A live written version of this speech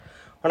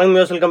வணக்கம்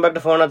யோஸ், welcome back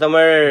to ஃபோனா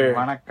Tamil.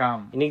 வணக்கம்.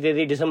 இன்னைக்கு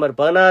தேதி December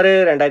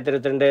 16,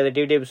 2022.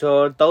 TV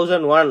episode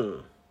 1001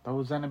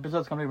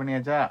 episodes complete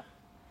பண்ணியாச்சா?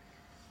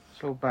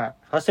 Super.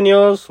 First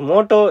news,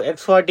 Moto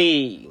X40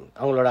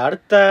 அவங்களோட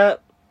அடுத்த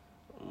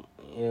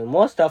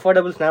most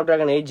affordable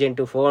Snapdragon 8 Gen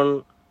 2 phone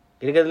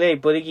இருக்கிறதுலே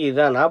இப்போதைக்கு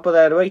இதுதான்.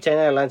 40,000 ரூபாய்க்கு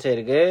சைனா லான்ச்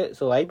ஆயிருக்கு.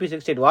 ஸோ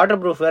IP68 வாட்டர்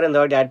ப்ரூஃப் வேறு இந்த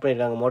வாட்டி ஆட்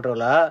பண்ணியிருக்காங்க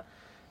மோட்டோவில்.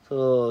 ஸோ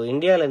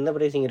இந்தியாவில் எந்த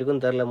ப்ரைஸிங்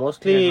இருக்குன்னு தெரில.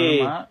 மோஸ்ட்லி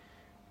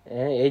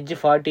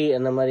X40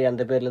 அந்த மாதிரி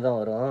அந்த பேரில் தான்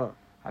வரும்.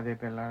 அதே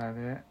பேர்லாம்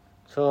அது.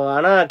 ஸோ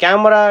ஆனால்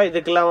கேமரா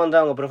இதுக்கெல்லாம் வந்து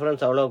அவங்க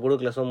ப்ரிஃபரன்ஸ் அவ்வளோ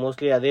கொடுக்கல. ஸோ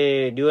மோஸ்ட்லி அதே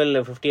டியூவல்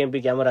 50 MP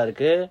கேமரா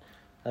இருக்கு.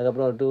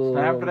 அதுக்கப்புறம்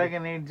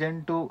ஸ்னாப்டிராகன் 8 Gen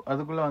 2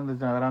 அதுக்குள்ள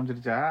வந்துச்சு,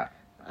 ஆரம்பிச்சிருச்சா?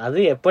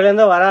 அது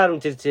எப்போலேருந்தோ வர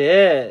ஆரம்பிச்சிருச்சு.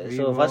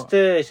 ஸோ ஃபர்ஸ்ட்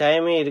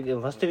ஷாயமி இருக்கு,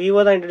 ஃபர்ஸ்ட்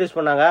விவோ தான் இன்ட்ரடியூஸ்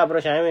பண்ணாங்க,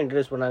 அப்புறம் ஷாயமி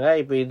இன்ட்ரடியூஸ் பண்ணாங்க.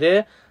 இப்போ இது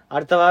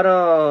அடுத்த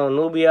வாரம்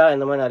நூபியா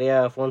இந்த மாதிரி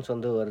நிறைய ஃபோன்ஸ்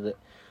வந்து வருது.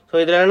 ஸோ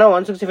இதில் என்னன்னா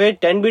 165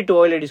 10-bit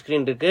OLED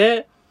ஸ்க்ரீன் இருக்கு.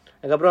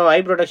 அதுக்கப்புறம் ஐ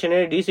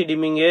protection, DC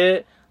டிம்மிங்கு,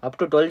 up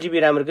to 12 GB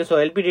RAM இருக்குது. ஸோ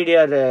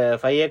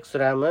LPDDR5X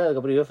ரேமு,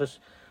 அதுக்கப்புறம் UFS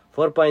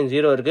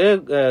 4.0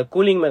 இருக்குது.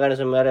 கூலிங்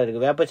மெக்கானிசம் வேறு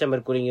இருக்குது, வேப்பர்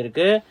சேம்பர் கூலிங்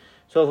இருக்குது.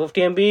 So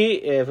 50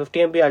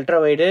 MP ultra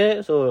wide,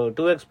 so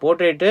 2X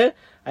portrait,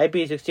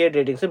 IP68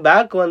 ratings.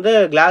 Back வந்து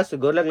கிளாஸ்,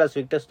 கொரில்லா கிளாஸ்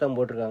விக்டர்ஸ் தான்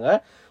போட்டிருக்காங்க.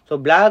 So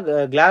black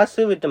class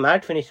with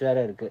matte finish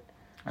வேறு இருக்குது.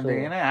 அது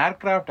ஏன்னா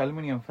ஏர்கிராஃப்ட்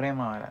அலுமினியம்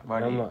ஃப்ரேமா வேற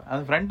பாடி.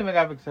 அது ஃப்ரண்ட்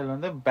மெகா பிக்சல்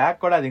வந்து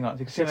பேக்கோட அதிகம்,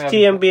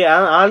 60 MP.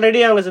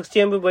 ஆல்ரெடி அவங்க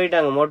 60 MP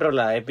போயிட்டாங்க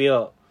மோட்டோல எப்பயோ.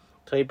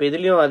 ஸோ இப்போ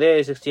இதுலேயும் அதே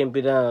 60 MP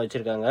தான்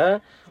வச்சிருக்காங்க.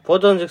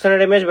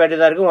 4600 mAh பேட்டரி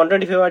தான் இருக்குது.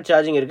 125 வாட்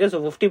சார்ஜிங் இருக்குது. ஸோ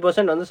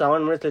 50% வந்து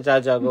 7 minutesல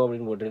சார்ஜ் ஆகும்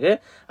அப்படின்னு போட்டிருக்கு.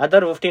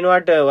 அதாவது 15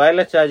 வாட்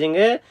வயர்லெஸ்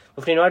சார்ஜிங்கு,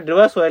 15 வாட்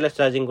ரிவர்ஸ் வயர்லெஸ்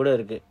சார்ஜிங் கூட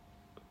இருக்குது.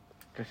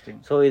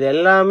 ஸோ இது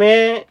எல்லாமே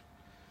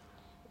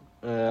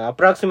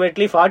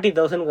அப்ராக்சிமேட்லி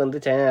 40,000க்கு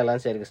வந்து சைனா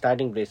லான்ச் ஆயிருக்கு.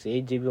 Starting price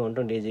 8 GB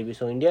 128 GB.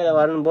 So இந்தியாவில்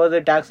வரும்போது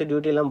டாக்ஸ்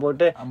டியூட்டி எல்லாம்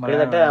போட்டு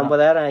கிட்டத்தட்ட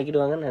 50,000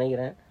 ஆக்கிடுவாங்கன்னு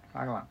நினைக்கிறேன்.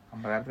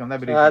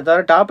 அது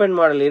தவிர டாப் எண்ட்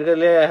மாடல்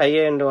இருக்கிறதுலே ஹை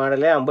எண்ட்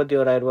மாடலே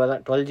 51,000 ரூபா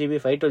தான். 12 GB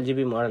 512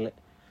 GB மாடல்.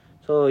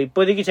 ஸோ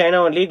இப்போதைக்கு China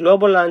only.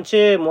 Global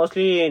launch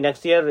mostly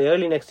next year,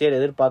 early next year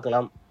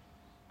எதிர்பார்க்கலாம்.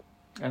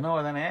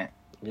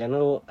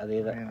 லெனோவோ அதே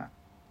தான்.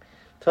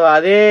 ஸோ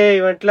அதே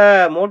இவெண்ட்ல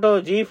மோட்டோ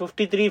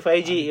G53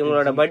 5G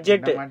இவங்களோட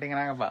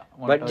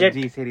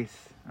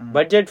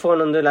பட்ஜெட்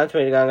ஃபோன் வந்து லான்ச்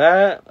பண்ணியிருக்காங்க.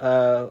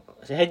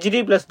 HD+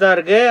 தான்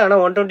இருக்கு,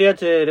 ஆனால்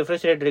 120Hz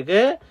ரிஃப்ரெஷ் ரேட்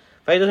இருக்கு.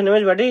 5000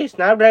 mAh பேட்டரி,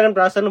 ஸ்னாப்டிராகன்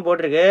ப்ராசர்னு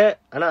போட்டிருக்கு.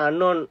 ஆனால்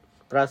அன்னோன்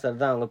ப்ராசர்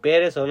தான், அவங்க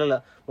பேரே சொல்லல.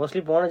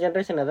 மோஸ்ட்லி போன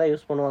ஜென்ரேஷன் எதாவது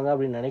யூஸ் பண்ணுவாங்க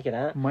அப்படின்னு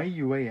நினைக்கிறேன்.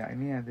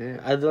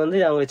 அது வந்து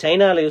அவங்க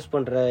சைனால யூஸ்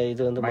பண்ற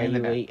இது வந்து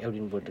MIUI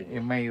அப்படின்னு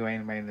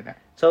போட்டிருக்கு.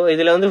 ஸோ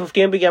இதுல வந்து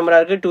 50 MP கேமரா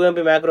இருக்கு, 2 MP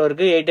மேக்ரோ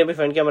இருக்கு, 8 MP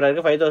ஃப்ரண்ட் கேமரா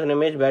இருக்கு, 5000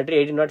 mAh battery,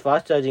 18 watt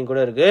fast charging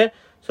கூட இருக்கு.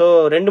 ஸோ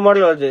 2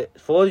 மாடல் வருது,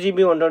 4GB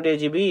 128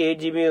 GB,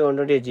 8GB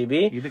 128 GB.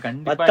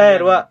 10,000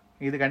 ரூபா.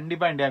 இது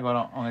கண்டிப்பா இந்தியாவுக்கு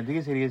வரும். அவங்க G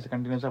சீரிஸ்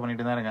கண்டினியூஸா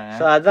பண்ணிட்டு தான் இருக்காங்க.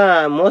 ஸோ அதான்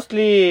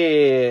மோஸ்ட்லி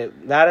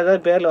வேற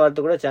ஏதாவது பேர்ல வரது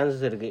கூட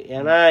சான்சஸ் இருக்கு.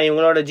 ஏன்னா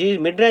இவங்களோட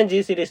மிட் ரேஞ்ச் G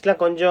சீரிஸ்லாம்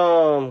கொஞ்சம்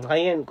ஹை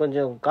அண்ட்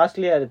கொஞ்சம்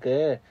காஸ்ட்லியா இருக்கு.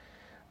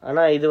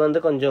 ஆனா இது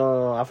வந்து கொஞ்சம்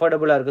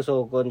அஃபோர்டபுளா இருக்கு. ஸோ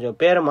கொஞ்சம்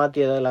பேரை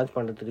மாத்தி ஏதாவது லான்ச்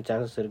பண்றதுக்கு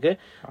சான்சஸ் இருக்கு.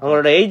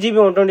 அவங்களோட 8GB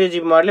 128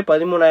 GB மாடலே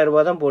 13,000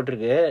 ரூபாய் தான்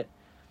போட்டிருக்கு.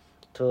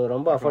 ஸோ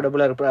ரொம்ப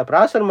அஃபோர்டபுளா இருக்கு.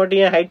 ப்ராசர்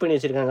மட்டும் ஏன் ஹைட் பண்ணி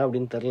வச்சிருக்காங்க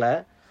அப்படின்னு தெரியல.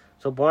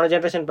 ஸோ போன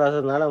ஜென்ரேஷன்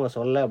ப்ராசர்னால அவங்க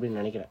சொல்ல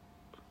அப்படின்னு நினைக்கிறேன்.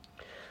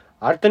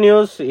 அடுத்த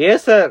news,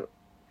 Acer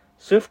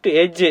swift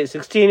edge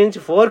 16-inch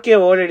 4K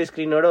OLED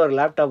ஸ்க்ரீனோட ஒரு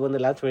லேப்டாப்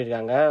வந்து லான்ச்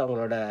பண்ணியிருக்காங்க.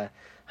 அவங்களோட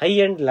ஹை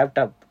எண்ட்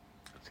லேப்டாப்.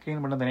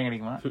 ஸ்க்ரீன் மட்டும் தனியாக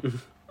கிடைக்குமா?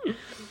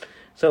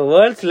 So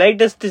world's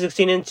lightest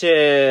 16-inch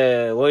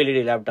OLED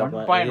laptop.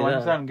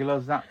 1.17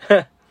 kilos தான்.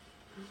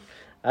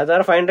 அது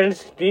தவிர 500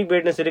 ஸ்பீக்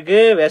பிரைட்னஸ் இருக்கு.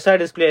 வெசா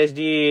டிஸ்பிளே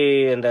HD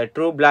அந்த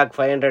ட்ரூ பிளாக்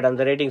 500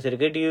 அந்த ரேட்டிங்ஸ்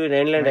இருக்கு. டிவி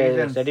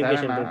 9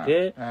 சர்டிஃபிகேஷன் இருக்கு.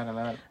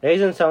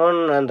 Ryzen 7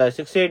 அந்த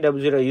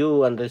 6800U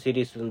அந்த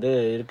சீரிஸ் வந்து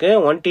இருக்கு.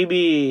 1TB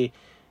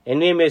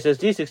NVMe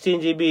SSD,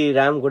 16GB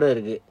RAM கூட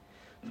இருக்கு.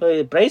 ஸோ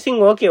இது பிரைசிங்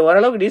ஓகே,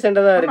 ஓரளவுக்கு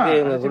டீசெண்டா தான் இருக்கு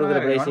இவங்க கொடுக்குற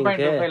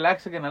பிரைசிங்க்கு. 1.25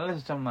 lakhsக்கு நல்ல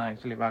சிஸ்டம் தான்.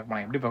 ஆக்சுவலி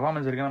பார்க்கலாம் எப்படி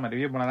பெர்ஃபார்மன்ஸ் இருக்கு நம்ம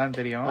ரிவ்யூ பண்ணா தான்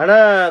தெரியும். ஆனா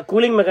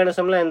கூலிங்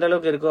மெக்கானிசம்லாம் எந்த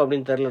அளவுக்கு இருக்கும்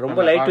அப்படின்னு தெரியல. ரொம்ப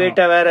லைட்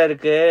வெயிட்டா வேற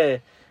இருக்கு.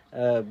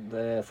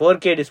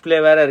 4K டிஸ்பிளே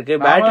வேற இருக்கு.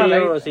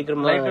 பேட்டரியும்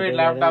சீக்கிரமா. லைட் வெயிட்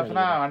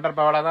லேப்டாப்ஸ்னா அண்டர்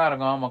பவர்டா தான்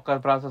இருக்கும்.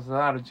 மொக்க ப்ராசஸ்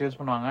தான் யூஸ்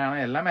பண்ணுவாங்க. ஆனா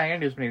எல்லாமே high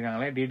end use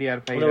பண்ணிருக்காங்களே.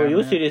 DDR5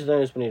 U series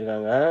தான் யூஸ்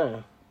பண்ணிருக்காங்க.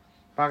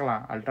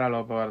 பார்க்கலாம், அல்ட்ரா லோ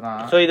பவர்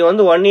தான். ஸோ இது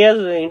வந்து 1 year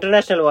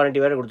இன்டர்நேஷனல் வாரண்டி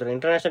வேற கொடுத்துருக்காங்க.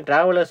 இன்டர்நேஷனல்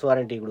டிராவலர்ஸ்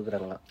வாரண்டி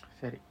கொடுக்குறாங்களா.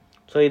 சரி.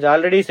 ஸோ இது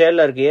ஆல்ரெடி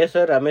சேல்ல இருக்கு.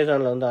 ஏசர்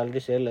அமேசான்ல வந்து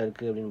ஆல்ரெடி சேல்ல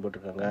இருக்கு அப்படின்னு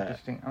போட்டிருக்காங்க.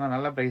 ஆனா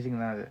நல்ல பிரைசிங்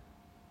தான் அது.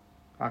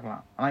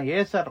 பார்க்கலாம். ஆனா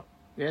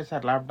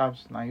ஏசர்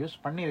லேப்டாப்ஸ் நான் யூஸ்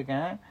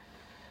பண்ணியிருக்கேன்.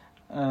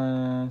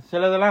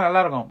 சிலதெல்லாம்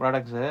நல்லா இருக்கும்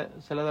ப்ராடக்ட்ஸு,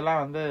 சிலதெல்லாம்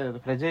வந்து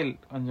ஃப்ரெஜைல்,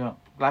 கொஞ்சம்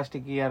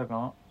பிளாஸ்டிக்கியாக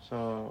இருக்கும். ஸோ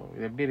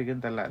இது எப்படி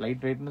இருக்குன்னு தெரியல.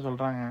 லைட் வெயிட்னு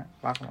சொல்கிறாங்க,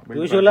 பார்க்கலாம்.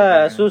 யூஸ்வலாக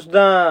அசூஸ்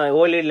தான்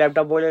OLED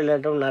லேப்டாப்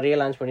நிறைய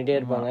லான்ச் பண்ணிட்டே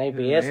இருப்பாங்க.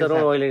 இப்போ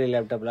ஏசரும் OLED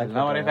லேப்டாப் லான்ச்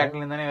ஒரே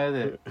ஃபேக்டரியில் தானே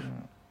வருது.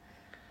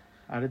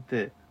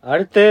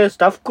 அடுத்து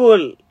stuff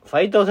cool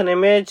 5000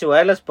 mAh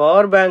wireless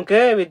power bank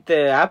with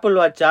apple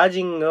watch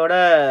சார்ஜிங்கோட.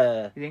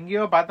 இது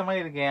எங்கேயோ பார்த்த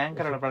மாதிரி இருக்கு.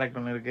 ஆங்கரோட ப்ராடக்ட்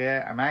ஒன்று இருக்கு,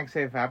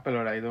 மேக்ஸேஃப்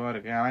ஆப்பிளோட இதுவும்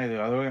இருக்கு. ஆனா இது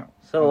அதுவும்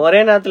ஸோ ஒரே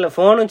நேரத்தில்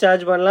ஃபோனும்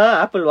சார்ஜ் பண்ணலாம்,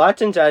 ஆப்பிள்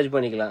வாட்சும் சார்ஜ்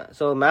பண்ணிக்கலாம்.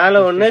 ஸோ மேலே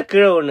ஒன்று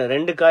கீழே ஒன்று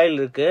 2 காயில்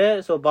இருக்கு.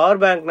 ஸோ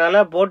பவர்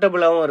பேங்க்னால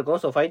போர்ட்டபிளாகவும்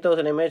இருக்கும். So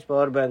 5000 mAh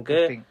power bank.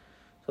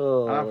 So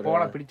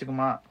ஃபோனை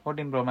பிடிச்சிக்குமா,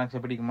 14 Pro Max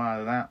பிடிக்குமா,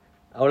 அதுதான்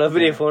அவ்வளோ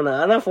பெரிய ஃபோன்.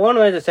 ஆனால் ஃபோன்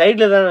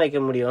சைடில் தானே வைக்க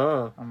முடியும்.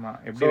 ஆமா,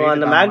 ஸோ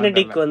அந்த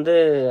மேக்னெட்டிக்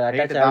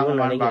அட்டாச்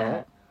ஆகும்னு நினைக்கிறேன்.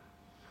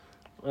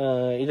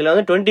 இதில்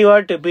 20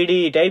 watt PD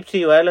type C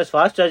wireless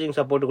fast charging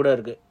support கூட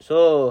இருக்கு. ஸோ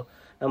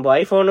நம்ம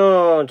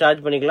ஐஃபோனும்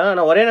சார்ஜ் பண்ணிக்கலாம்.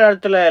 ஆனால் ஒரே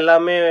நேரத்தில்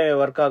எல்லாமே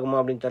ஒர்க் ஆகுமா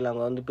அப்படின்னு தெரியல.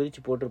 அவங்க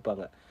பிரித்து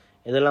போட்டிருப்பாங்க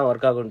இதெல்லாம்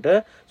ஒர்க் ஆகும்ட்டு.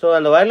 ஸோ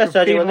அந்த wireless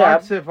charging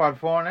for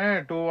phone,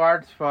 2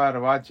 watts for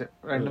watch,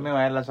 ரெண்டுமே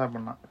வயர்லெஸ்ஸாக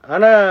பண்ணலாம்.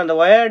 ஆனால் அந்த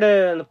ஒயர்டு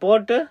அந்த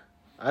போர்ட்டு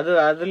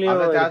அதுலயும்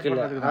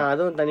இருக்குல்ல,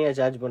 அதுவும் தனியாக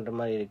சார்ஜ் பண்ணுற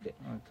மாதிரி இருக்கு.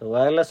 ஸோ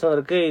வயர்லெஸ்ஸும்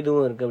இருக்கு,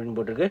 இதுவும் இருக்கு அப்படின்னு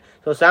போட்டிருக்கு.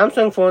 ஸோ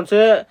சாம்சங் ஃபோன்ஸு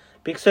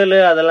பிக்சல்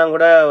அதெல்லாம்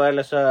கூட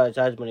வயர்லெஸ்ஸா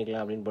சார்ஜ்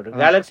பண்ணிக்கலாம் அப்படின்னு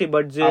போட்டிருக்கு. Galaxy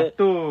buds up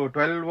to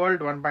 12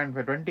 volt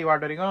 1.5 20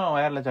 watt வரைக்கும்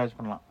வயர்ல சார்ஜ்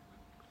பண்ணலாம்.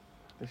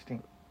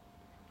 டெஸ்டிங்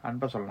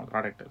அன்பா சொல்லலாம்.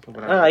 ப்ராடக்ட்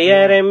சூப்பரா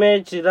 5000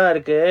 mAh தான்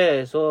இருக்கு.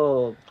 ஸோ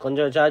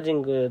கொஞ்சம்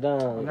சார்ஜிங்க்கு தான்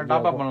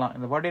டாப் அப் பண்ணலாம்.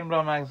 இந்த 14 Pro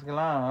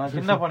Maxக்குலாம்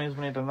சின்ன ஃபோன் யூஸ்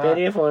பண்ணிட்டு இருந்தா,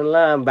 பெரிய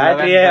ஃபோன்லாம்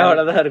பேட்டரியே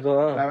அவ்வளவுதான்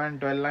இருக்கும். 11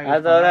 12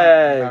 அதோட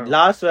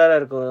லாஸ் வேற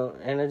இருக்கும்,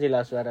 எனர்ஜி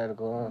லாஸ் வேற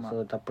இருக்கும்.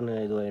 ஸோ தப்புன்னு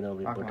இது வேணும்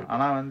அப்படின்னு போட்டு.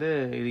 ஆனா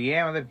இது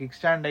ஏன் கிக்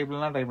ஸ்டாண்ட்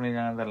டைப்லாம் ட்ரை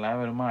பண்ணிருக்காங்கன்னு தெரியல.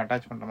 வெறும்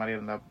அட்டாச் பண்ற மாதிரி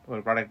இருந்த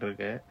ஒரு ப்ராடக்ட்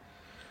இருக்கு.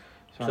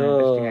 ஸோ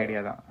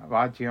ஐடியா தான்.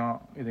 வாட்சையும்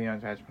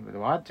இதையும் சார்ஜ்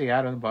பண்றது. வாட்ச்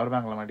யார் பவர்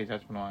பேங்க்ல மாட்டி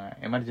சார்ஜ் பண்ணுவாங்க?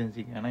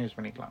 எமர்ஜென்சிக்கு வேணா யூஸ்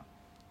பண்ணிக்கலாம்.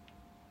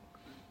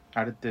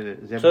 அடுத்தது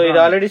ஸோ இது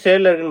ஆல்ரெடி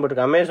சேல்ல இருக்குன்னு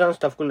போட்டிருக்கு. அமேசான்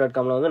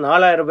stuffcool.comல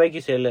 4000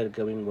 ரூபாய்க்கு சேல்ல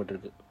இருக்கு அப்படின்னு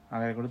போட்டிருக்கு.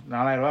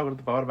 4000 ரூபாய்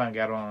கொடுத்து பவர் பேங்க்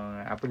யாரும்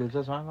ஆப்பிள்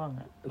யூசர்ஸ்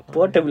வாங்குவாங்க?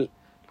 போர்ட்டபிள்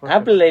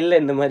ஆப்பிள்ல இல்ல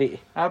இந்த மாதிரி.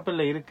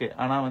 ஆப்பிள்ல இருக்கு,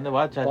 ஆனா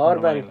வாட்ச்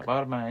பவர்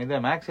பேங்க் இது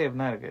மேக்ஸேஃப்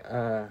தான் இருக்கு.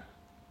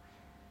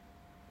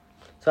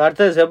 ஸோ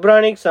அடுத்தது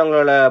ஜெப்ரானிக்ஸ்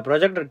அவங்களோட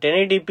projector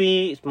 1080p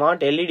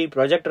smart LED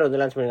projector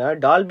launch பண்ணிருக்காங்க.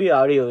 டால்பி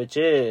ஆடியோ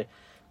வச்சு.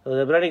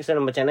 ஜெப்ரானிக்ஸ்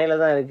நம்ம சென்னையில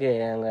தான் இருக்கு,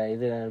 அங்கே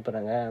இது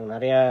அனுப்புறாங்க.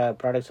 நிறைய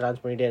ப்ராடக்ட்ஸ்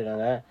லான்ச் பண்ணிட்டே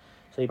இருக்காங்க.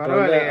 ஸோ இப்போ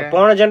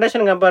போன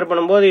ஜென்ரேஷன் கம்பேர்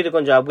பண்ணும்போது இது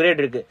கொஞ்சம்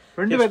அப்கிரேட் இருக்கு.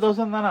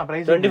 25,000 தானா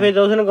பிரைஸ்?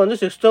 25,000க்கு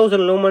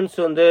 6000 லூமன்ஸ்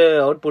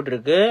அவுட்புட்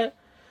இருக்கு.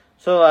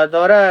 ஸோ அது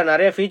தவிர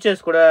நிறைய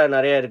ஃபீச்சர்ஸ் கூட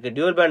நிறைய இருக்கு.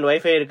 டியூல் பேண்ட்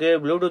வைஃபை இருக்கு,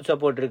 ப்ளூடூத்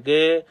சப்போர்ட் இருக்கு.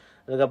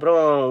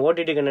 அதுக்கப்புறம்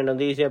ஓடிடி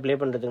கண்டென்ட் ஈஸியா ப்ளே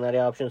பண்றதுக்கு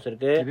நிறைய ஆப்ஷன்ஸ்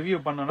இருக்கு.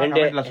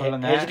 2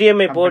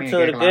 HDMI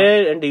போர்ட்ஸும் இருக்கு,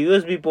 2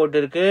 USB போர்ட்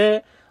இருக்கு,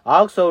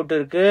 ஆக்ஸ் அவுட்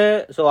இருக்கு.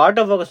 ஸோ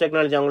ஆட்டோ ஃபோக்கஸ்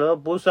டெக்னாலஜி அவங்களோட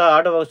புதுசா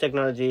ஆட்டோ ஃபோக்கஸ்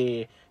டெக்னாலஜி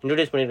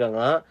இன்ட்ரோடியூஸ்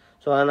பண்ணிருக்காங்க.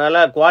 ஸோ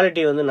அதனால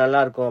குவாலிட்டி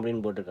நல்லா இருக்கும்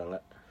அப்படின்னு போட்டிருக்காங்க.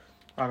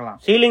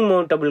 சீலிங்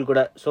மவுண்டபிள்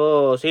கூட. ஸோ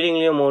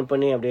சீலிங்லயும் மவுண்ட்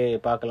பண்ணி அப்படியே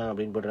பார்க்கலாம்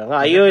அப்படின்னு போட்டுருக்காங்க.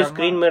 iOS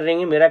ஸ்கிரீன்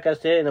மிரரிங்,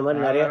 மிராகாஸ்ட் இந்த மாதிரி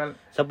நிறைய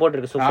சப்போர்ட்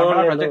இருக்கு. ஸோ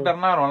ஃபோன்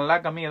ப்ரொஜெக்டர்னா 1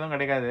 lakh கம்மி எதுவும்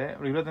கிடைக்காது.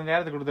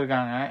 25,000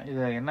 கொடுத்துருக்காங்க.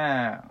 இது என்ன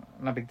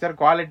பிக்சர்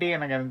குவாலிட்டி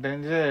எனக்கு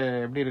தெரிஞ்சு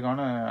எப்படி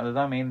இருக்கும்னு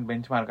அதுதான் மெயின்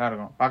பெஞ்ச் மார்க்கா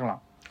இருக்கும்.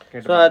 பார்க்கலாம்.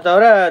 ஸோ அது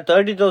தவிர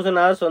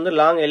 30,000 hours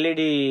லாங்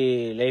எல்இடி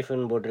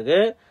லைஃப்னு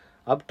போட்டிருக்கு.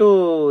 அப் டு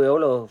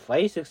எவ்வளோ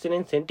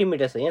 569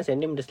 சென்டிமீட்டர்ஸ். ஏன்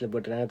சென்டிமீட்டர்ஸ்ல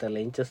போட்டுருக்காங்க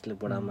தெரியல, இன்ச்சஸ்ல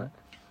போடாம.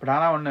 பட்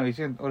ஆனா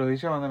ஒரு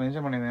விஷயம்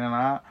மென்ஷன் பண்ணிருந்தேன்.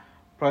 என்னன்னா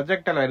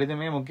ப்ரொஜெக்டர்ல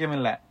எதுவுமே முக்கியம்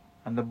இல்ல,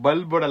 அந்த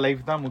பல்போட லைஃப்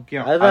தான்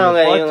முக்கியம். அதுதான்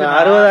அவங்க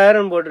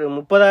 60,000 போட்டிருக்கு,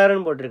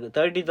 30,000 போட்டிருக்கு.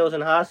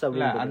 30,000 hours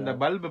அப்படின்னு. அந்த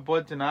பல்பு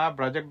போச்சுன்னா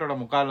ப்ரொஜெக்டோட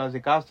முக்கால்வாசி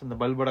காஸ்ட் அந்த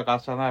பல்போட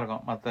காஸ்டா தான்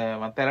இருக்கும்.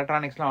 மத்த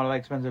எலக்ட்ரானிக்ஸ்லாம் அவ்வளவு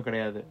எக்ஸ்பென்சிவ்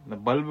கிடையாது. இந்த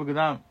பல்புக்கு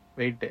தான்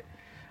வெயிட்.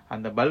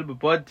 அந்த பல்பு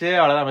போச்சு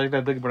அவ்வளவுதான்,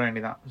 ப்ரொஜெக்டர் தூக்கி போட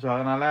வேண்டியதான். ஸோ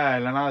அதனால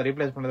இல்லைன்னா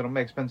ரீப்ளேஸ் பண்றது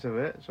ரொம்ப எக்ஸ்பென்சிவ்.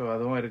 ஸோ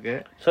அதுவும் இருக்கு.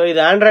 ஸோ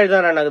இது ஆண்ட்ராய்டு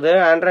தான் ரன் ஆகுது.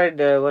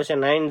 ஆண்ட்ராய்டு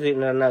வெர்ஷன்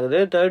 9 ரன்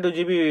ஆகுது.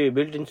 32GB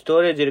பில்ட் இன்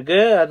ஸ்டோரேஜ்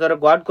இருக்கு. அதோட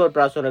குவாட் கோர்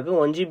ப்ராசஸர் இருக்கு,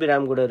 1GB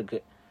RAM கூட இருக்கு.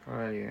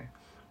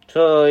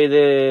 ஸோ இது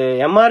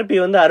எம்ஆர்பி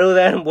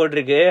 60,000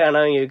 போட்டிருக்கு. ஆனா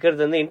இங்க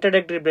விற்கிறது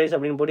இன்ட்ரோடக்டரி பிரைஸ்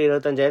அப்படின்னு போட்டு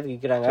 25,000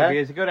 விற்கிறாங்க.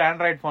 ஒரு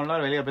ஆண்ட்ராய்டு போன்ல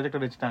வெளியே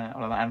ப்ரொஜெக்டர் வச்சுட்டாங்க,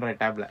 அவ்வளவுதான். ஆண்ட்ராய்டு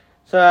டேப்ல.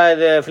 ஸோ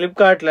இது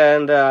பிளிப்கார்ட்ல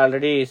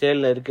ஆல்ரெடி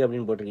சேல்ல இருக்கு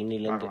அப்படின்னு போட்டிருக்கு.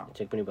 இன்னில இருந்து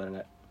செக் பண்ணி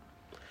பாருங்க.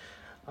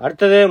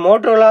 அடுத்தது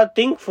மோட்டோரோலா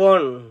திங்க்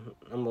ஃபோன்.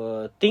 நம்ம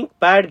திங்க்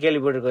பேட்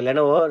கேள்விப்பட்டிருக்கோம்.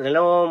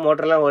 லெனோவோ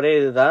மோட்டோலாம் ஒரே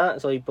இதுதான்.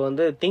 ஸோ இப்போ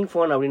திங்க்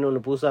ஃபோன் அப்படின்னு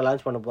ஒன்று புதுசாக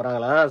லான்ச் பண்ண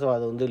போகிறாங்களாம். ஸோ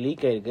அது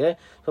லீக் ஆயிருக்கு.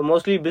 ஸோ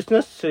மோஸ்ட்லி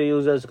பிஸ்னஸ்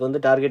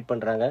யூசர்ஸ்க்கு டார்கெட்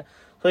பண்ணுறாங்க.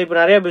 ஸோ இப்போ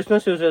நிறைய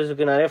பிஸ்னஸ்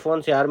யூசர்ஸுக்கு நிறைய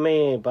ஃபோன்ஸ் யாருமே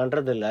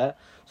பண்ணுறது இல்லை.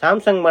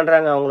 சாம்சங்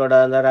பண்ணுறாங்க, அவங்களோட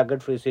அந்த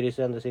ரக்கட் ஃப்ரீ சீரிஸ்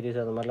அந்த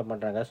அந்த மாதிரிலாம்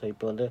பண்ணுறாங்க. ஸோ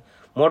இப்போ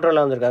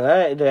மோட்டோரோலா வந்திருக்காங்க.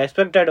 இது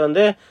expected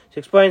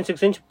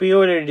 6.6 inch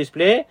POLED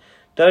display,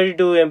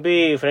 32 MP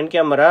front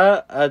camera,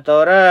 அது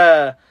தவிர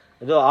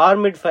ஏதோ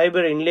ஆர்மிட்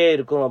ஃபைபர் இன்லே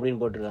இருக்கும்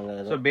அப்படின்னு போட்டிருக்காங்க.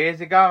 ஸோ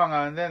பேசிக்கா அவங்க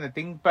அந்த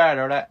திங்க்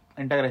பேடோட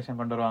இன்டகிரேஷன்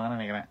கொண்டு வருவாங்கன்னு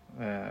நினைக்கிறேன்.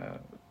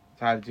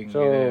 Charging,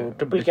 so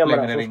triple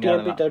camera 50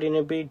 MP 13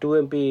 MP 2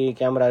 MP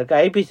கேமரா இருக்கு.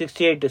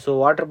 IP68 so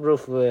water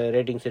proof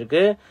ratings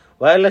இருக்கு.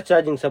 வயர்லெஸ்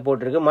சார்ஜிங்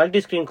சப்போர்ட் இருக்கு.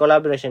 மல்டி ஸ்கிரீன்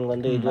கொலாபரேஷன்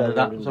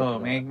இதுதான். ஸோ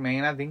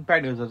மெயினா திங்க்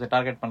பேட் யூசர்ஸ்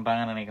டார்கெட்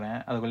பண்றாங்கன்னு நினைக்கிறேன்.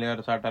 அதுக்குள்ளேயே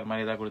ஒரு சாஃப்ட்வேர்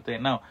மாதிரி ஏதாவது கொடுத்து,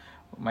 என்ன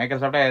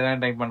மைக்ரோசாஃப்டா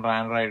எதாவது டைப் பண்றாங்க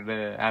ஆண்ட்ராய்டு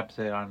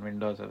ஆப்ஸ் ஆன்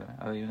விண்டோஸ்,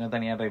 அது இவங்க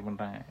தனியா டைப்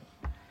பண்றாங்க.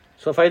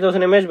 So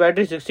 5000 mAh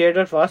battery, 68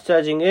 watt fast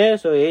சார்ஜிங்கு.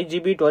 So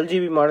 8GB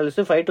 12GB models,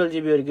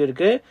 512GB வரைக்கும்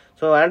இருக்குது.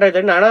 ஸோ ஆண்ட்ராய்ட்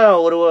 13, ஆனால்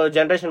ஒரு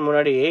ஜென்ரேஷன்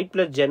முன்னாடி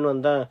 8+ Gen 1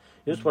 தான்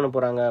யூஸ் பண்ண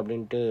போகிறாங்க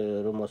அப்படின்ட்டு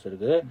ரூமர்ஸ்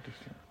இருக்குது.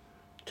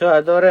 ஸோ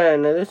அது தவிர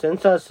என்னது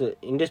sensors,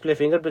 in display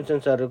fingerprint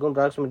sensor இருக்கும்,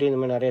 ப்ராக்சிமிட்டி,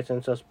 இந்த மாதிரி நிறைய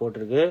சென்சார்ஸ்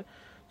போட்டிருக்கு.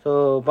 ஸோ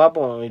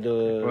பார்ப்போம். இது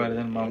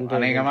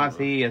அநேகமாக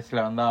சிஎஸ்ல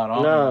வந்து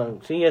வரும்.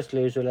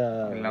 சிஎஸ்ல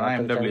யூஸ்வலாக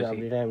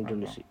அப்படின்னா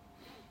MWC.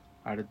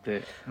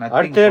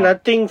 அடுத்து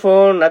நத்திங்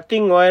ஃபோன்,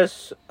 நத்திங் OS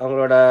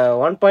அவங்களோட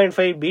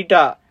 1.5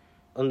 பீட்டா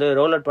வந்து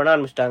ரோல் அவுட் பண்ண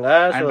ஆரம்பிச்சிட்டாங்க.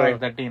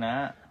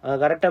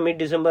 கரெக்டா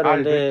மிட் டிசம்பர்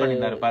வந்து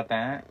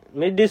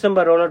மிட்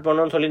டிசம்பர் ரோல் அவுட்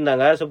பண்ணணும்னு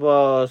சொல்லியிருந்தாங்க. ஸோ இப்போ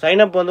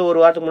சைன் அப் வந்து ஒரு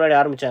வாரத்துக்கு முன்னாடி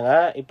ஆரம்பிச்சாங்க.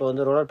 இப்போ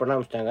வந்து ரோல் அவுட் பண்ண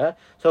ஆரம்பிச்சிட்டாங்க.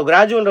 ஸோ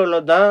கிராஜுவல் ரோல்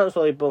அவுட் தான். ஸோ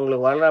இப்போ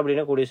உங்களுக்கு வரல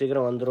அப்படின்னா கூடிய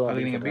சீக்கிரம் வந்துடும்.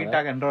 நீங்க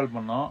பீட்டாக்கு என்ரோல்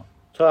பண்ணோம்.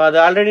 ஸோ அது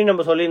ஆல்ரெடி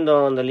நம்ம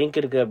சொல்லியிருந்தோம், அந்த லிங்க்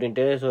இருக்குது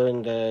அப்படின்ட்டு. ஸோ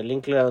இந்த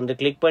லிங்க்ல வந்து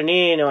கிளிக் பண்ணி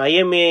நம்ம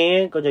IMEI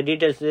கொஞ்சம்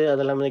டீட்டெயில்ஸு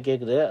அதெல்லாம் வந்து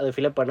கேட்குது, அது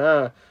ஃபில்அப்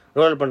பண்ணால்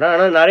ரோல் பண்ணுறேன்.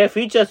 ஆனால் நிறைய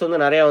ஃபீச்சர்ஸ் வந்து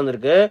நிறையா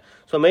வந்திருக்கு.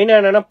 ஸோ மெயினாக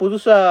என்னென்னா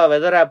புதுசாக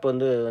வெதர் ஆப்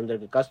வந்து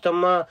வந்திருக்கு.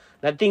 கஸ்டமாக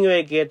நத்திங்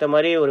வேக்கு ஏற்ற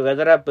மாதிரி ஒரு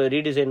வெதர் ஆப்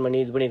ரீடிசைன் பண்ணி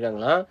இது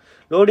பண்ணியிருக்காங்களாம்.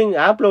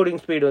 ஆப்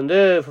லோடிங் ஸ்பீட் வந்து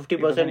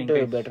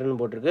 50% பெட்டர்னு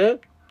போட்டிருக்கு.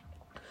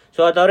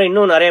 ஸோ அது தவிர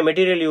இன்னும் நிறைய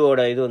மெட்டீரியல்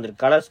யூவோட இது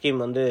வந்திருக்கு, கலர்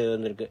ஸ்கீம் வந்து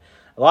வந்திருக்கு.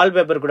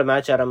 வால்பேப்பர் கூட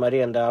மேட்ச் ஆகிற மாதிரி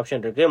அந்த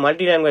ஆப்ஷன் இருக்குது.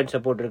 மல்டி லாங்குவேஜ்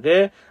சப்போர்ட்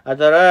இருக்குது. அது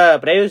தவிர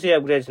ப்ரைவசி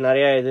அப்கிரேட்ஸ்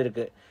நிறையா இது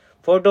இருக்குது.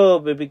 ஃபோட்டோ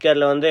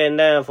பிக்கரில் வந்து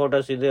என்ன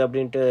ஃபோட்டோஸ் இது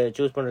அப்படின்ட்டு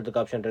சூஸ் பண்ணுறதுக்கு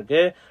ஆப்ஷன்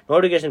இருக்குது.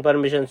 நோட்டிஃபிகேஷன்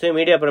பர்மிஷன்ஸு,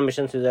 மீடியா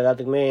பர்மிஷன்ஸ், இது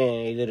எல்லாத்துக்குமே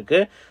இது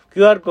இருக்குது.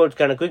 QR கோட்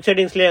ஸ்கேனர், குவிக்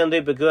செட்டிங்ஸ்லேயே வந்து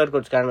இப்போ QR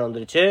கோட் ஸ்கேனர்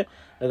வந்துருச்சு.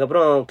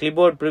 அதுக்கப்புறம்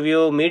கிளிபோர்ட் ப்ரிவ்யூ,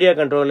 மீடியா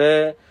கண்ட்ரோலு,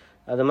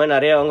 அது மாதிரி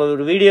நிறைய அவங்க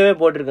ஒரு வீடியோவே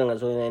போட்டிருக்காங்க.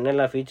 ஸோ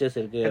என்னெல்லாம் ஃபீச்சர்ஸ்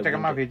இருக்குது,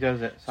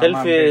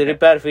 self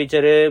repair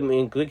feature,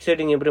 quick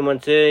setting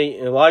improvements,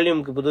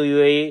 வால்யூமுக்கு புது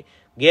UI,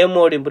 game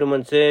mode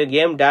improvements,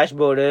 game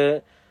dashboard.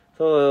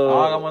 So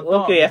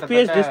okay,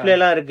 FPS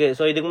டிஸ்பிளேலாம் இருக்குது.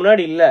 ஸோ இதுக்கு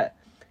முன்னாடி இல்லை,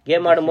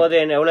 கேம் ஆடும்போது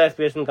எவ்வளோ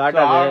FPSன்னு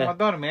காட்டாது.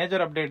 ஒரு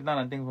மேஜர் அப்டேட் தான்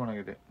நத்திங்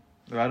ஃபோனுக்கு இது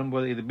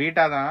வரும்போது. இது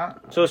பீட்டா தான்.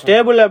 ஸோ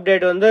ஸ்டேபிள்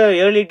அப்டேட் வந்து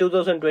early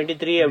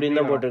 2023 அப்படின்னு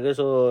தான் போட்டிருக்கு.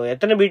 ஸோ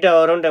எத்தனை பீட்டா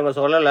வரும்னு அவங்க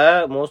சொல்லலை.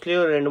 மோஸ்ட்லி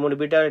ஒரு 2-3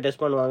 பீட்டா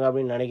டெஸ்ட் பண்ணுவாங்க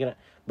அப்படின்னு நினைக்கிறேன்.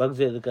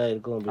 பக்ஸ் எதுக்கா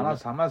இருக்கும் அப்படின்னா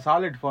செம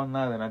சாலிட் ஃபோன்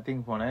தான் அது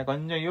நத்திங் ஃபோனு.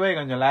 கொஞ்சம் UI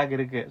கொஞ்சம் லேக்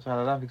இருக்கு. ஸோ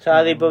அதான்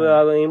அது இப்போ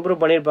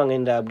இம்ப்ரூவ் பண்ணியிருப்பாங்க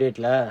இந்த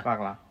அப்டேட்ல,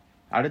 பார்க்கலாம்.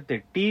 அடுத்து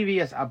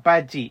TVS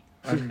அப்பாச்சி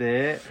வந்து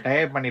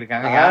டைப்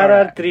பண்ணிருக்காங்க.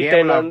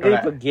 RR310 வந்து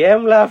இப்ப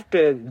கேம் லாஃப்ட்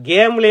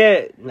கேம்லயே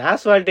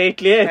ஆஸ்பால்ட்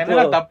 8லயே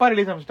தப்பா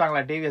ரிலீஸ்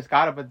பண்ணிட்டாங்களா TVS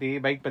காரை பத்தி,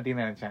 பைக் பத்தி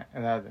நினைச்சேன்.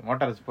 அதாவது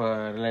மோட்டார்ஸ்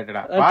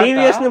ரிலேட்டடா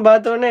TVS னு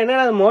பார்த்த உடனே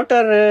என்ன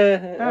மோட்டார்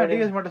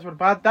TVS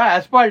மோட்டார்ஸ் பார்த்தா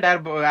அஸ்பால்ட்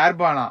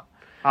ஏர்பானா.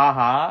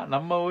 ஆஹா,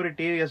 நம்ம ஊரு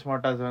TVS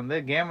மோட்டார்ஸ் வந்து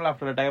கேம்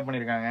லாஃப்ட்ல டைப்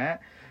பண்ணிருக்காங்க.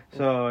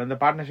 சோ இந்த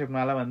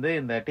பார்ட்னர்ஷிப்னால வந்து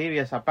இந்த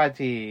TVS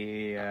அப்பாச்சி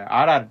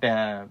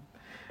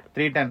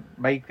RR310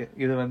 பைக்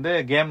இது வந்து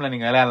கேம்ல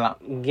நீங்க விளையாடலாம்,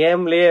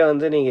 கேம்லயே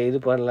வந்து நீங்க இது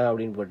பண்ணலாம்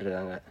அப்படின்னு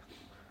போட்டிருக்காங்க.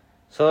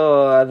 ஸோ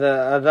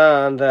அதான்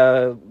அந்த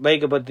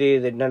பைக்கை பத்தி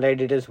நிறைய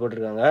டீட்டெயில்ஸ்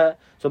போட்டிருக்காங்க.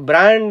 ஸோ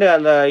பிராண்ட்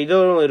அந்த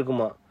இதுவும்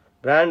இருக்குமா,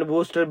 பிராண்ட்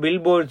பூஸ்டர்,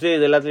 பில் போர்ட்ஸ்,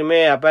 இது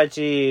எல்லாத்துலயுமே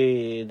அப்பாச்சி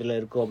இதுல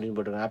இருக்கும் அப்படின்னு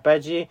போட்டிருக்காங்க.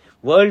 அப்பாச்சி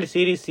வேர்ல்டு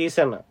சீரிஸ்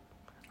சீசன்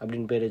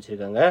அப்படின்னு பேர்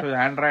வச்சிருக்காங்க.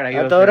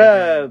 அது தவிர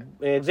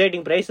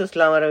எக்ஸைட்டிங்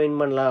பிரைசஸ்லாம் வர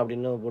வின் பண்ணலாம்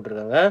அப்படின்னு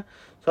போட்டிருக்காங்க.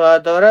 ஸோ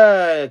அது தவிர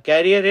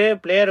carrier,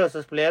 player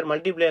versus player,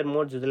 multi player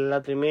modes, இது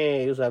எல்லாத்துலேயுமே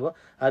யூஸ் ஆகும்.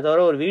 அது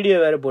தவிர ஒரு வீடியோ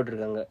வேற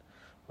போட்டிருக்காங்க,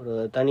 ஒரு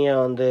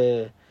தனியாக வந்து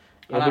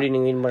எப்படி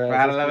நீங்கள் வின் பண்ண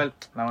வேற லெவல்.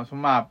 நம்ம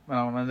சும்மா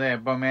நம்ம வந்து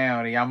எப்பவுமே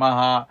ஒரு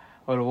யமஹா,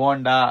 ஒரு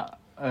ஹோண்டா,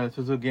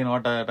 சுசுகின்னு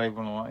ஓட்ட ட்ரை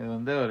பண்ணுவோம். இது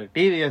வந்து ஒரு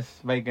TVS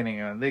பைக்கை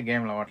நீங்கள் வந்து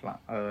கேமில்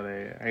ஓட்டலாம். அது ஒரு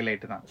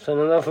ஹைலைட் தான். ஸோ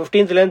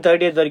 15th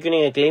 30th வரைக்கும்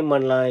நீங்கள் கிளைம்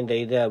பண்ணலாம் இந்த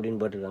இது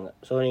அப்படின்னு போட்டிருக்காங்க.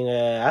 ஸோ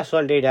நீங்கள்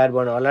ஆஸ்பால்ட் 8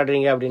 ஏர்பான்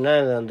விளாடுறீங்க அப்படின்னா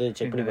இதை வந்து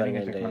செக் பண்ணி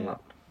பாருங்க. இந்த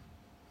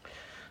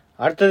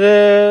அடுத்தது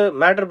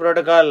matter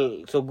protocol.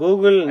 So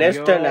Google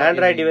next and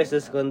Android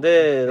டிவைசஸ்க்கு வந்து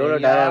ரோல்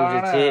அவுட்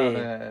ஆரம்பிச்சிச்சு.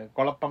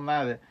 குழப்பம்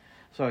தான் அது.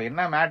 ஸோ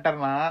என்ன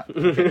மேட்டர்னா,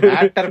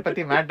 மேட்டர்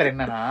பத்தி மேட்டர்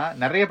என்னன்னா,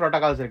 நிறைய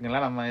ப்ரோட்டோகால்ஸ் இருக்குல்ல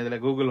நம்ம இதுல.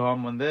 கூகுள்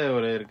ஹோம் வந்து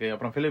ஒரு இருக்கு,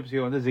 அப்புறம் பிலிப்ஸ்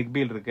வந்து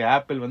ஜிக்பீல் இருக்கு,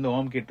 ஆப்பிள் வந்து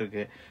ஹோம் கிட்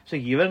இருக்கு. ஸோ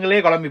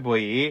இவங்களே குழம்பி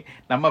போய்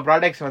நம்ம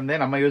ப்ராடக்ட்ஸ் வந்து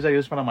நம்ம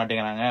யூஸ் பண்ண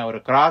மாட்டேங்கிறாங்க.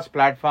 ஒரு கிராஸ்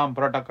பிளாட்ஃபார்ம்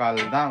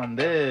ப்ரோட்டோகால் தான்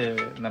வந்து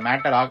இந்த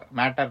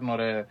மேட்டர்னு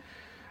ஒரு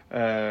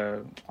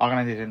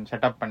ஆர்கனைசேஷன்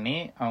செட்டப் பண்ணி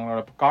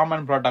அவங்களோட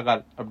காமன்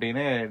ப்ரோட்டோகால்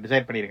அப்படின்னு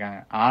டிசைட் பண்ணியிருக்காங்க.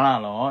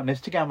 ஆனாலும்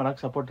நெஸ்ட்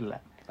கேமராக்கு சப்போர்ட் இல்லை.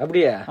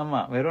 அப்படியா? ஆமா,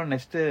 வெறும்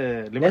நெஸ்ட்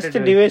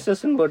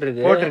டிவைசஸ்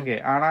போட்டிருக்கு.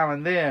 ஆனா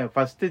வந்து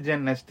first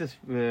gen next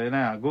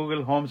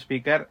Google home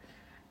speaker,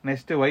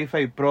 next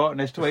wifi bro,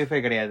 next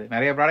wifi கிடையாது.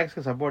 நிறைய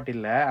ப்ராடக்ட்ஸ்க்கு சப்போர்ட்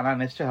இல்ல, ஆனா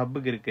நெஸ்ட்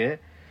ஹப்புக்கு இருக்கு.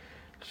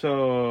 சோ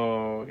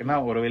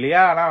என்ன ஒரு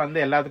வெளியா, ஆனா வந்து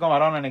எல்லாத்துக்கும்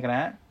வரும்னு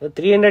நினைக்கிறேன்.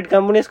 300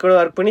 கம்பெனிஸ் கூட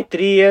ஒர்க் பண்ணி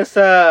 3 years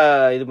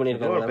இது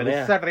பண்ணிருக்காங்க,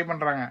 பெருசா ட்ரை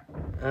பண்றாங்க.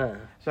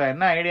 சோ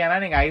என்ன ஐடியானா,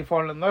 நீங்க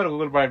ஐபோன்ல இருந்து ஒரு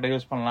கூகுள் ப்ராடக்ட்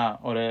யூஸ் பண்ணலாம்,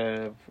 ஒரு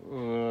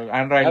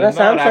ஆண்ட்ராய்ட்ல இருந்து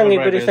சாம்சங்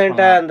இப்ப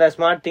ரீசன்ட்டா அந்த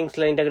ஸ்மார்ட்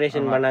திங்ஸ்ல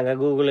இன்டகிரேஷன் பண்ணாங்க,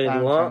 கூகுள்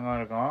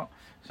இருக்கும்.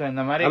 சோ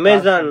இந்த மாதிரி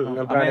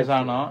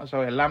அமேசானும், சோ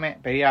எல்லாமே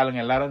பெரிய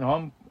ஆளுங்க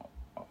எல்லாரும்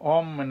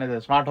ஹோம் என்னது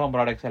ஸ்மார்ட் ஹோம்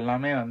ப்ராடக்ட்ஸ்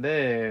எல்லாமே வந்து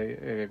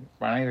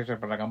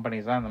மேனுஃபேக்சர் பண்ற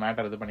கம்பெனிஸ் தான் இந்த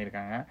மேட்டர் இது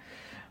பண்ணிருக்காங்க.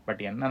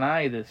 பட் என்னன்னா,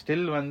 இது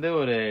ஸ்டில் வந்து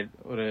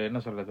ஒரு என்ன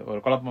சொல்றது, ஒரு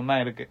குழப்பம்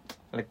தான் இருக்கு.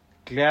 லைக்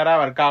கிளியரா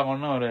ஒர்க்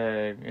ஆகும்னு ஒரு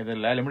இது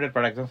இல்ல. லிமிடெட்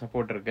ப்ராடக்ட்ஸ் தான்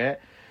சப்போர்ட் இருக்கு.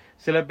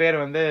 சில பேர்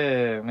வந்து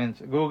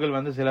மீன்ஸ் கூகுள்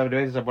வந்து சில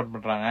டிவைஸ் சப்போர்ட்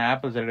பண்றாங்க,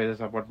 ஆப்பிள் சில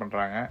டிவைஸ் சப்போர்ட்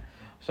பண்றாங்க.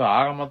 ஸோ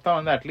ஆக மொத்தம்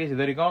வந்து அட்லீஸ்ட்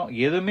இது வரைக்கும்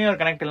எதுவுமே ஒரு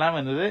கனெக்ட் இல்லாமல்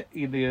இருந்தது.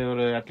 இது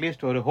ஒரு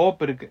அட்லீஸ்ட் ஒரு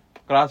ஹோப் இருக்கு,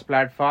 cross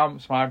platform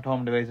smart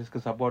home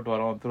டிவைசஸ்க்கு support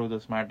வரும் த்ரூ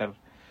திஸ் மேட்டர்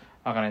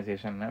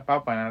ஆர்கனைசேஷன்.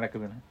 பாப்பா என்ன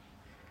நடக்குதுன்னு.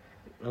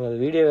 நம்ம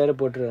வீடியோ வேறு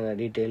போட்டிருக்காங்க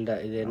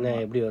டீட்டெயில்டாக, இது என்ன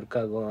எப்படி ஒர்க்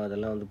ஆகும்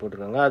அதெல்லாம் வந்து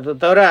போட்டிருக்காங்க. அது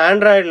தவிர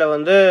ஆண்ட்ராய்டில்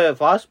வந்து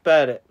ஃபாஸ்ட்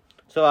பேர்,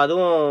 ஸோ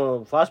அதுவும்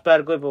ஃபாஸ்ட்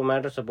பேருக்கும் இப்போ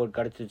மேட்டர் சப்போர்ட்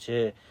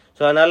கிடச்சிச்சு.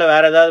 ஸோ அதனால்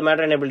வேறு ஏதாவது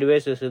மேட்டர் எனேபிள்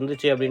டிவைசஸ்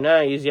இருந்துச்சு அப்படின்னா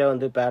ஈஸியாக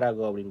வந்து பேர்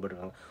ஆகும் அப்படின்னு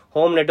போட்டிருக்காங்க.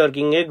 ஹோம்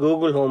நெட்வொர்க்கிங்கு,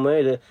 கூகுள் ஹோமு,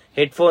 இது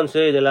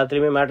ஹெட்ஃபோன்ஸு, இது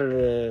எல்லாத்துலேயுமே மேட்டர்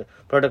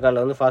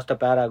ப்ரோட்டோக்காலில் வந்து ஃபாஸ்ட்டாக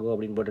பேர் ஆகும்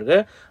அப்படின்னு போட்டிருக்கு.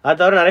 அது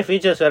தவிர நிறைய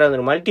ஃபீச்சர்ஸ் வேறு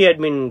வந்துருக்கு, மல்டி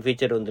அட்மின்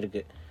ஃபீச்சர்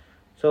வந்துருக்கு.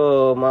 ஸோ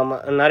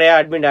நிறையா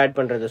அட்மின் ஆட்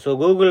பண்ணுறது. ஸோ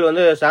கூகுள்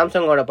வந்து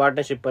சாம்சங்கோட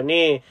பார்ட்னர்ஷிப் பண்ணி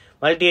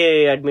மல்டி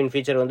அட்மின்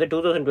ஃபீச்சர் வந்து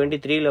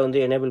 2023 வந்து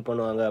எனேபிள்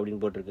பண்ணுவாங்க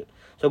அப்படின்னு போட்டிருக்கு.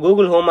 ஸோ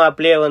கூகுள் ஹோம்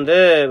ஆப்லேயே வந்து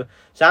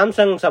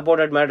சாம்சங்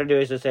சப்போர்ட்டட் மேட்டர்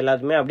டிவைசஸ்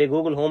எல்லாத்துமே அப்படியே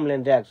கூகுள்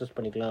ஹோம்லேருந்தே ஆக்சஸ்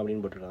பண்ணிக்கலாம்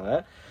அப்படின்னு போட்டிருக்காங்க.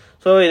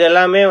 ஸோ இது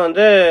எல்லாமே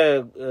வந்து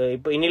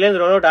இப்போ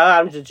இன்னிலேருந்து ரோல் அவுட் ஆக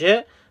ஆரம்பிச்சிச்சு.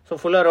 ஸோ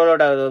ஃபுல்லாக ரோல்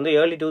அவுட் ஆகுது வந்து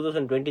ஏர்லி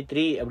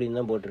 2023 அப்படின்னு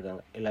தான்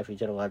போட்டிருக்காங்க எல்லா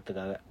ஃபீச்சரும்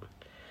வரத்துக்காக.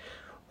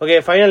 Okay,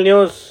 final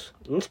news.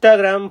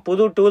 இன்ஸ்டாகிராம்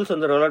புது டூல்ஸ்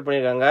வந்து ரோல் அவுட்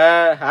பண்ணியிருக்காங்க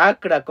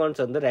ஹேக்டு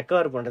அக்கௌண்ட்ஸ் வந்து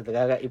ரெக்கவர்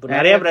பண்ணுறதுக்காக. இப்போ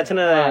நிறைய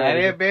பிரச்சனை,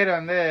 நிறைய பேர்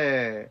வந்து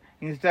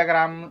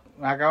இன்ஸ்டாகிராம்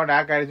அக்கௌண்ட்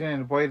ஹேக்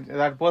ஆயிடுச்சுன்னு போய்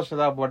ஏதாவது போஸ்ட்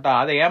ஏதாவது போட்டா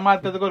அதை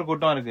ஏமாத்துறதுக்கு ஒரு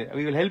கூட்டம் இருக்கு.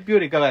 We will help you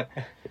recover,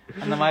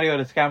 அந்த மாதிரி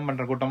ஒரு ஸ்கேம்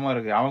பண்ற கூட்டமும்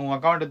இருக்கு. அவங்க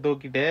அக்கௌண்ட்டை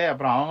தூக்கிட்டு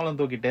அப்புறம் அவங்களும்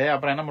தூக்கிட்டு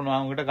அப்புறம் என்ன பண்ணுவாங்க,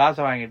 அவங்க கிட்ட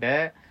காசை வாங்கிட்டு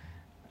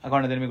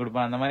அக்கௌண்ட் திரும்பி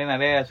கொடுப்பான். அந்த மாதிரி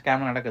நிறைய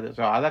ஸ்கேம் நடக்குது.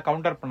 ஸோ அதை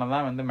கவுண்டர்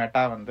பண்ணதான் வந்து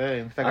மெட்டா வந்து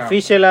இன்ஸ்டாகிராம்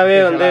அஃபிஷியலாவே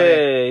வந்து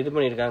இது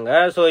பண்ணியிருக்காங்க.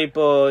 ஸோ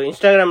இப்போ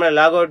இன்ஸ்டாகிராம்ல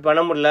லாக் அவுட்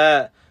பண்ண முடியல,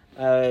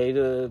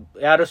 இது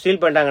யாரும்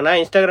ஸ்டீல் பண்ணிட்டாங்கன்னா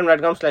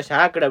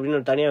instagram.com/hacked அப்படின்னு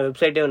ஒரு தனியாக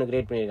வெப்சைட்டே ஒன்று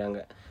கிரியேட்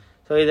பண்ணியிருக்காங்க.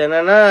 ஸோ இது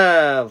என்னன்னா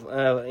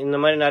இந்த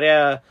மாதிரி நிறையா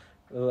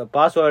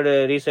பாஸ்வேர்டு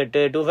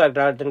ரீசெட்டு, 2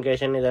 ஃபேக்டர்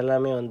ஆத்தென்டிகேஷன்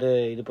இதெல்லாமே வந்து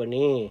இது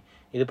பண்ணி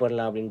இது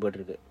பண்ணலாம் அப்படின்னு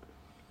போட்டிருக்கு.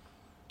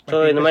 ஸோ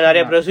இந்த மாதிரி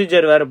நிறைய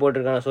ப்ரொசீஜர் வேறு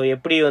போட்டிருக்காங்க. ஸோ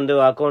எப்படி வந்து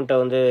அக்கௌண்ட்டை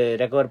வந்து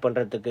ரெக்கவர்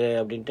பண்ணுறதுக்கு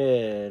அப்படின்ட்டு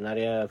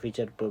நிறைய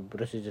ஃபீச்சர்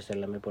ப்ரொசீஜர்ஸ்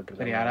எல்லாமே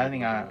போட்டிருக்காங்க. யாராவது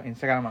நீங்கள்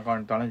இன்ஸ்டாகிராம்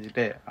அக்கௌண்ட்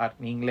தொலைஞ்சிட்டு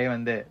நீங்களே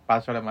வந்து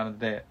பாஸ்வேர்டை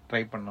மறந்து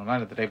ட்ரை பண்ணணும்னா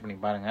அதை ட்ரை பண்ணி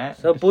பாருங்க.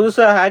 ஸோ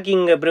புதுசாக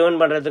ஹேக்கிங்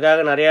ப்ரிவென்ட்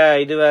பண்ணுறதுக்காக நிறையா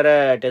இது வேறு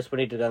டெஸ்ட்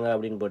பண்ணிட்டு இருக்காங்க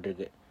அப்படின்னு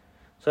போட்டிருக்கு.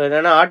 ஸோ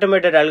என்னென்னா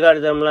ஆட்டோமேட்டட்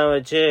அல்காரிதம்லாம்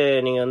வச்சு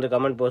நீங்கள் வந்து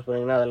கமெண்ட் போஸ்ட்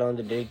பண்ணிங்கன்னா அதெல்லாம்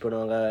வந்து டெலிட்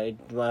பண்ணுவாங்க.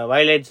 It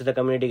violates the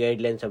community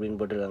guidelines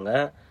அப்படின்னு போட்டிருக்காங்க.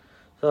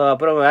 ஸோ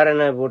அப்புறம் வேறு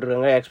என்ன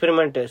போட்டிருக்காங்க,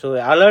 எக்ஸ்பெரிமெண்ட். ஸோ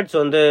அலர்ட்ஸ்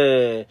வந்து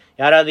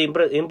யாராவது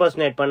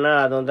இம்பர்சனேட் பண்ணால்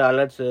அதை வந்து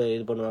அலர்ட்ஸ்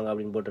இது பண்ணுவாங்க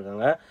அப்படின்னு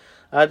போட்டிருக்காங்க.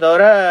 அது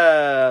தவிர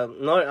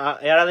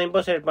யாராவது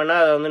இம்பர்சனேட்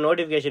பண்ணால் அதை வந்து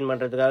நோட்டிஃபிகேஷன்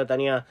பண்ணுறதுக்காக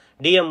தனியாக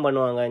டிஎம்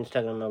பண்ணுவாங்க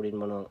இன்ஸ்டாகிராம்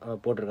அப்படின்னு பண்ணுவாங்க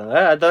போட்டிருக்காங்க.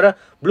 அது தவிர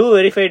ப்ளூ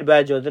வெரிஃபைட்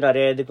பேட்ச் வந்து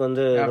நிறைய இதுக்கு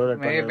வந்து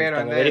நிறைய பேர்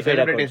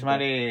வந்து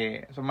மாதிரி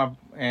சும்மா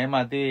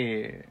ஏமாற்றி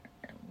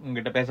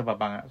உங்ககிட்ட பேச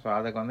பார்ப்பாங்க. ஸோ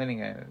அதுக்கு வந்து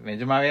நீங்கள்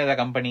நிஜமாவே அதை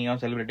கம்பெனியோ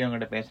செலிபிரிட்டியோ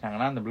உங்ககிட்ட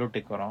பேசுனாங்கன்னா அந்த ப்ளூ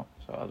டிக் வரும்.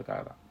 ஸோ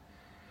அதுக்காக தான்.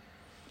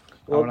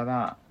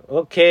 அவ்வளோதான்.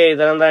 ஓகே,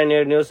 இதெல்லாம் தான்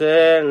நியூஸு.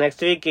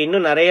 நெக்ஸ்ட் வீக்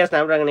இன்னும் நிறைய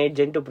ஸ்னாப்டிராகன் 8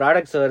 Gen 2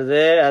 ப்ராடக்ட்ஸ்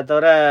வருது. அது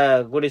தவிர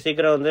கூடிய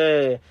சீக்கிரம் வந்து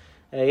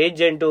 8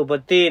 Gen 2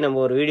 பற்றி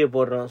நம்ம ஒரு வீடியோ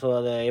போடுறோம். ஸோ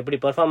அதை எப்படி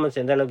பர்ஃபார்மன்ஸ்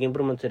எந்த அளவுக்கு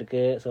இம்ப்ரூவ்மெண்ட்ஸ்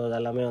இருக்குது, ஸோ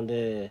அதெல்லாமே வந்து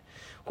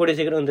கூடிய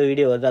சீக்கிரம் வந்து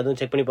வீடியோ வருது, அதுவும்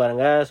செக் பண்ணி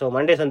பாருங்கள். ஸோ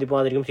மண்டே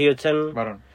சந்திப்போம். அது வரைக்கும் see you soon.